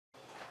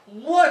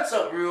What's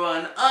up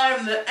everyone,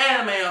 I'm the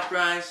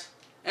AnimeUpRise,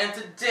 and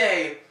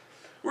today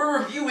we're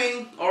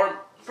reviewing my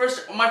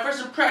first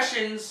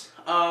impressions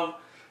of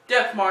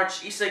Death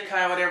March,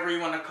 Isekai, whatever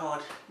you want to call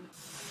it.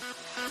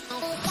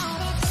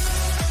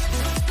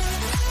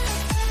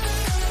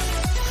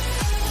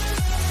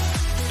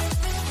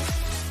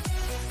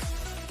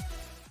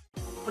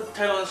 Put the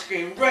title on the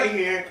screen right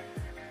here.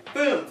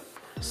 Boom.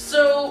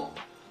 So,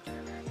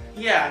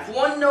 yeah, if you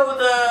want to know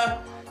the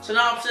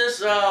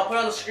synopsis, I'll put it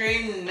on the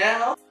screen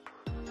now.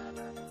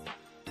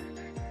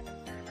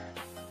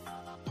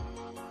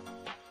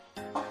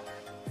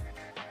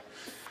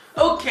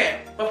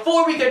 Okay,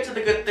 before we get to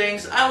the good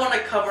things, I want to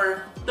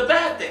cover the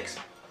bad things.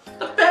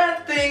 The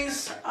bad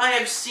things I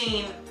have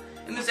seen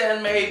in this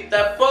anime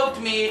that bugged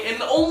me in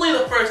only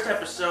the first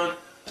episode.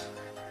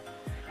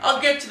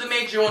 I'll get to the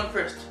major one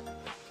first.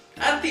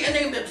 At the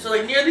ending of the episode,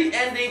 like near the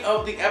ending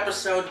of the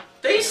episode,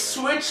 they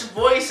switched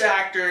voice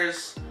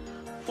actors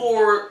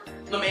for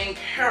the main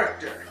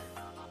character.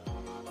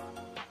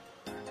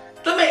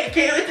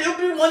 It would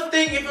be one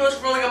thing if it was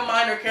for like a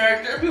minor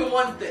character, it would be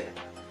one thing.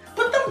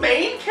 But the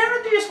main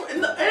characters,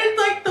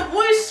 like the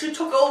voice who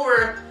took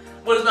over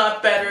was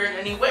not better in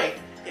any way.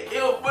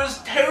 It was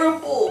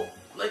terrible.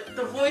 Like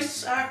the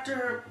voice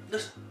actor,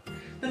 the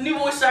new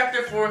voice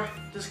actor for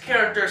this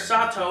character,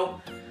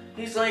 Sato,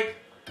 he's like,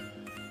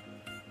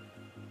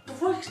 the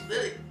voice,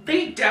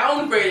 they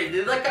downgraded.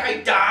 Did that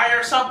guy die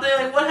or something?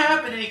 Like what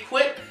happened? Did he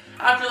quit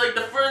after like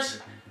the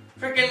first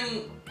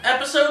freaking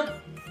episode?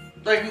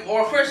 Like,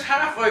 or first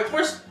half, like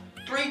first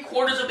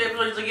 3/4 of the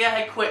episode, he's like, yeah,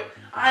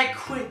 I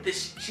quit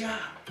this job.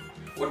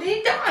 Or did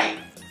he die?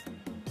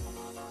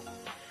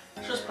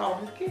 It's just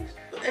probably the case.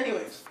 But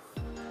anyways.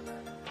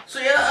 So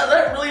yeah,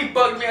 that really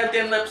bugged me at the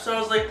end of the episode. I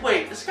was like,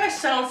 wait, this guy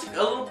sounds a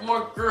little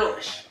more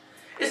girlish.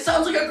 It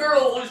sounds like a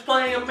girl who's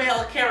playing a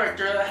male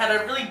character that had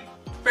a really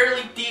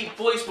fairly deep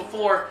voice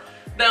before.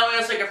 Now he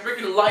has like a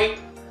freaking light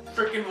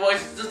freaking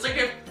voice. It's just like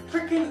a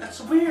freaking, that's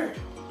weird.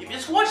 If you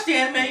just watch the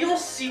anime, you'll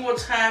see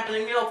what's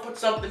happening. Maybe I'll put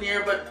something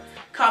here, but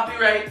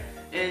copyright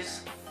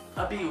is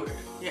a B word.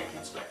 Yeah,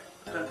 can't swear.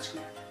 Don't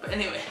swear. But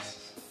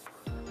anyways.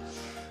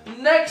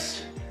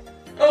 Next.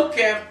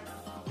 Okay.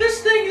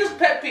 This thing is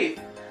pet peeve.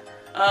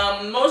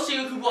 Most of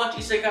you who watch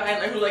Isekai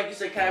and who like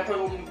Isekai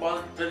probably won't be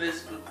bothered for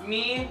this. But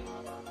me,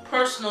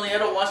 personally, I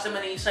don't watch that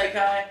many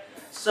Isekai.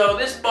 So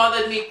this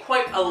bothered me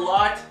quite a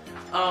lot.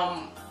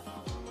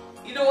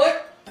 You know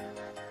what?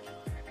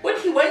 When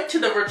he went to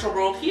the virtual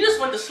world, he just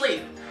went to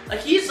sleep.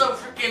 Like he's on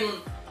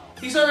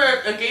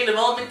a game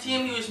development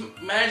team. He was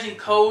managing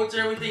codes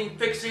and everything,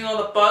 fixing all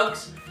the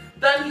bugs.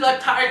 Then he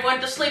got tired,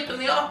 went to sleep in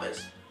the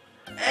office.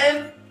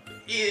 And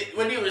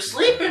when he was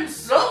sleeping,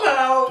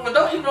 somehow,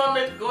 without even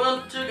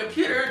going to the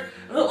computer,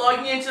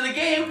 logging into the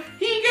game,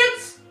 he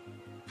gets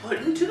put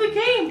into the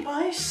game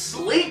by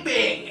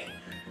sleeping.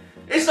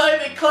 It's not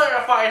even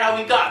clarified how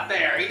he got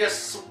there. He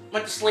just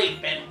went to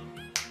sleep and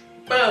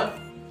boom,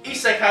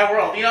 Isekai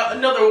world. You know,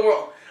 another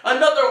world,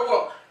 another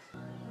world.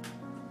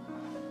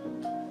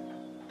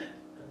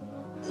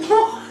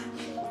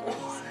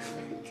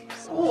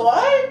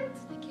 What?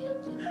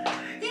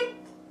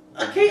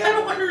 Okay, I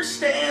don't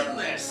understand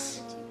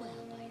this.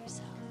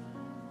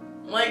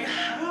 Like,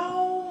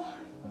 how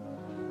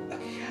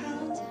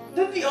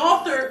did the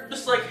author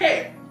just like,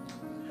 hey,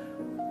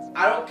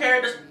 I don't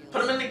care, just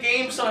put him in the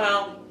game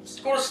somehow,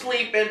 just go to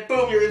sleep, and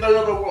boom, you're in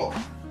another world.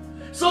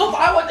 So if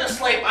I went to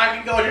sleep, I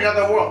can go to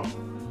another world.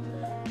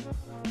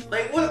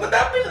 Like, would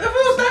that be, if it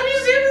was that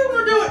easy, everyone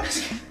would do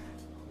it.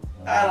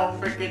 I don't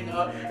freaking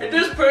know. It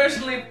just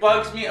personally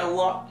bugs me a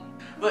lot.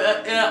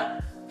 But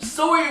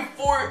sorry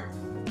for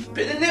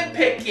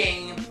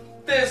nitpicking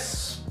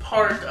this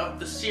part of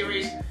the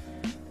series.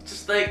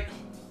 Just like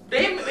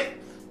they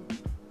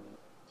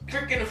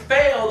freaking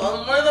failed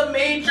on one of the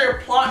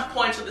major plot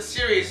points of the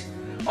series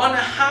on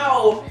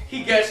how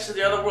he gets to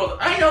the other world.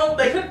 I know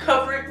they could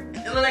cover it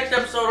in the next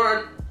episode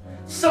or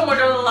somewhere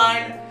down the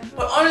line,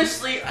 but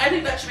honestly, I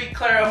think that should be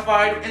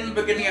clarified in the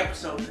beginning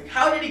episode. Like,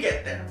 how did he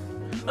get there?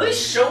 At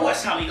least show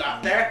us how he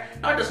got there,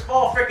 not just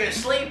fall freaking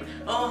asleep.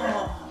 Oh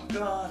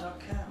god,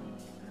 okay.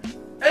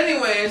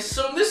 Anyways,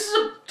 so this is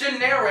a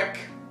generic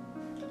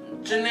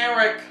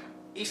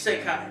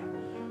Isekai.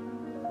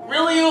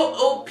 Really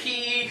OP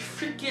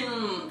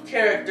freaking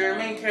character,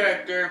 main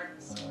character.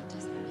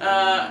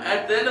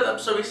 At the end of the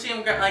episode, we see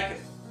him like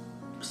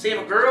save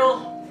a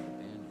girl.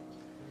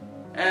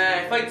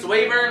 He fights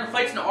Wyvern,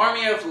 fights an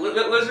army of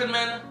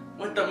lizardmen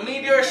with the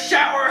meteor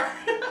shower.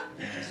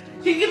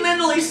 He can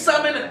literally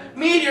summon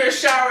meteor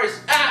showers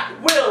at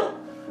will,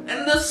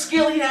 and the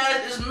skill he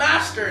has is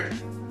mastered.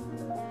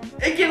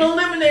 It can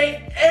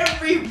eliminate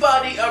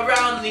everybody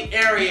around the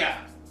area.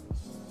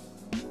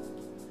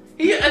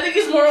 I think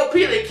he's more OP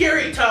than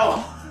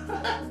Kirito.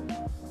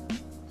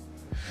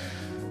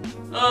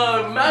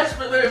 Match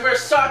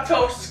versus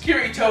Sato's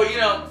Kirito, you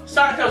know,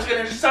 Sato's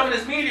gonna summon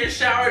his meteor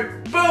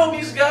shower, boom,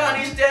 he's gone,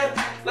 he's dead,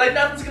 like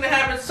nothing's gonna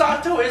happen.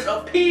 Sato is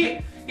OP.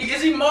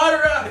 Is he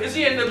Madara? Is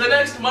he in the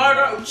next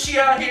Madara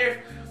Uchiha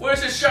here?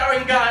 Where's his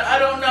showering gun? I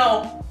don't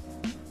know.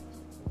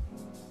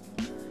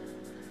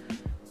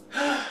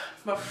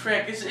 But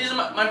frick, these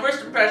are my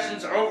first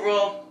impressions are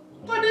overall.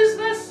 What is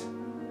this?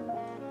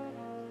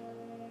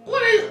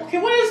 What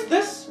is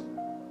this?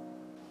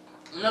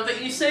 Another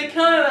isekai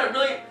that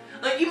really,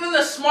 like, even the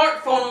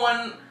smartphone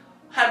one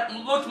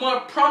looked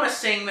more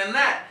promising than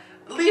that.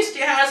 At least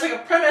he has like a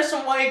premise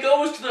on why he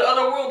goes to the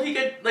other world. He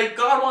could, like,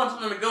 God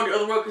wants him to go to the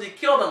other world because he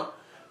killed him.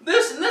 In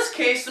this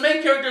case, the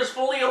main character is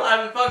fully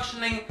alive and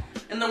functioning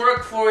in the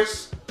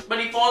workforce, but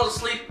he falls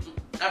asleep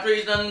after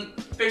he's done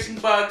fixing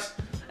bugs,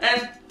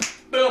 and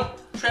boom,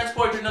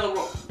 transported to another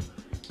world.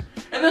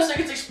 And this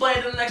gets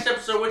explained in the next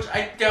episode, which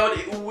I doubt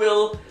it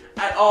will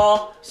at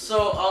all.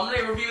 So I'm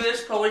gonna review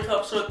this probably till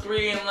episode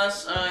 3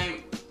 unless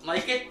I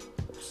like it.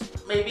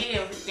 Maybe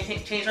if I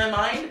can change my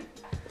mind.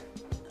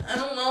 I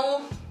don't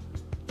know.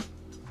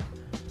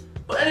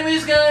 But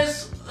anyways,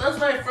 guys, that's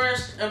my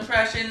first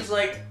impressions.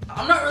 Like,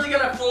 I'm not really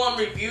gonna full on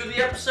review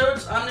the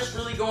episodes. I'm just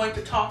really going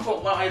to talk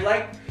about what I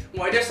liked,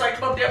 what I disliked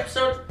about the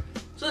episode.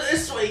 So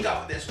this is what you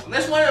got with this one.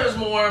 This one was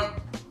more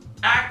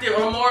active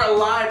or more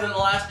alive than the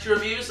last 2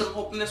 reviews. I'm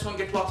hoping this one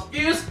gets lots of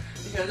views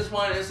because this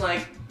one is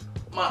like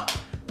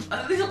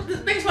I think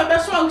it's my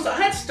best one because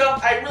I had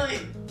stuff I really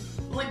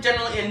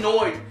generally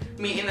annoyed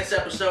me in this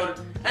episode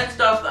and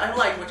stuff that I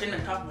liked, which I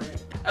didn't talk about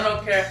it. I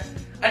don't care.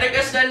 I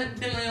guess I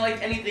didn't really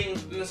like anything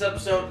in this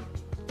episode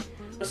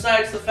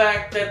besides the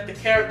fact that the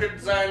character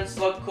designs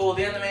look cool.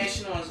 The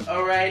animation was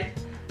alright.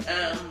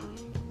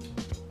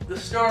 The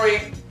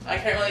story, I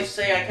can't really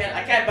say.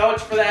 I can't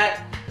vouch for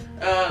that.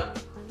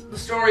 The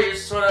story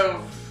is sort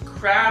of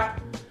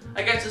crap.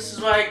 I guess this is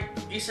why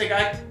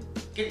isekai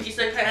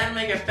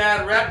anime get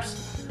bad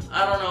reps.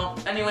 I don't know.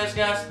 Anyways,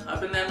 guys,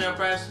 I've been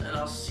AnimeUpRise, and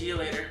I'll see you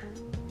later.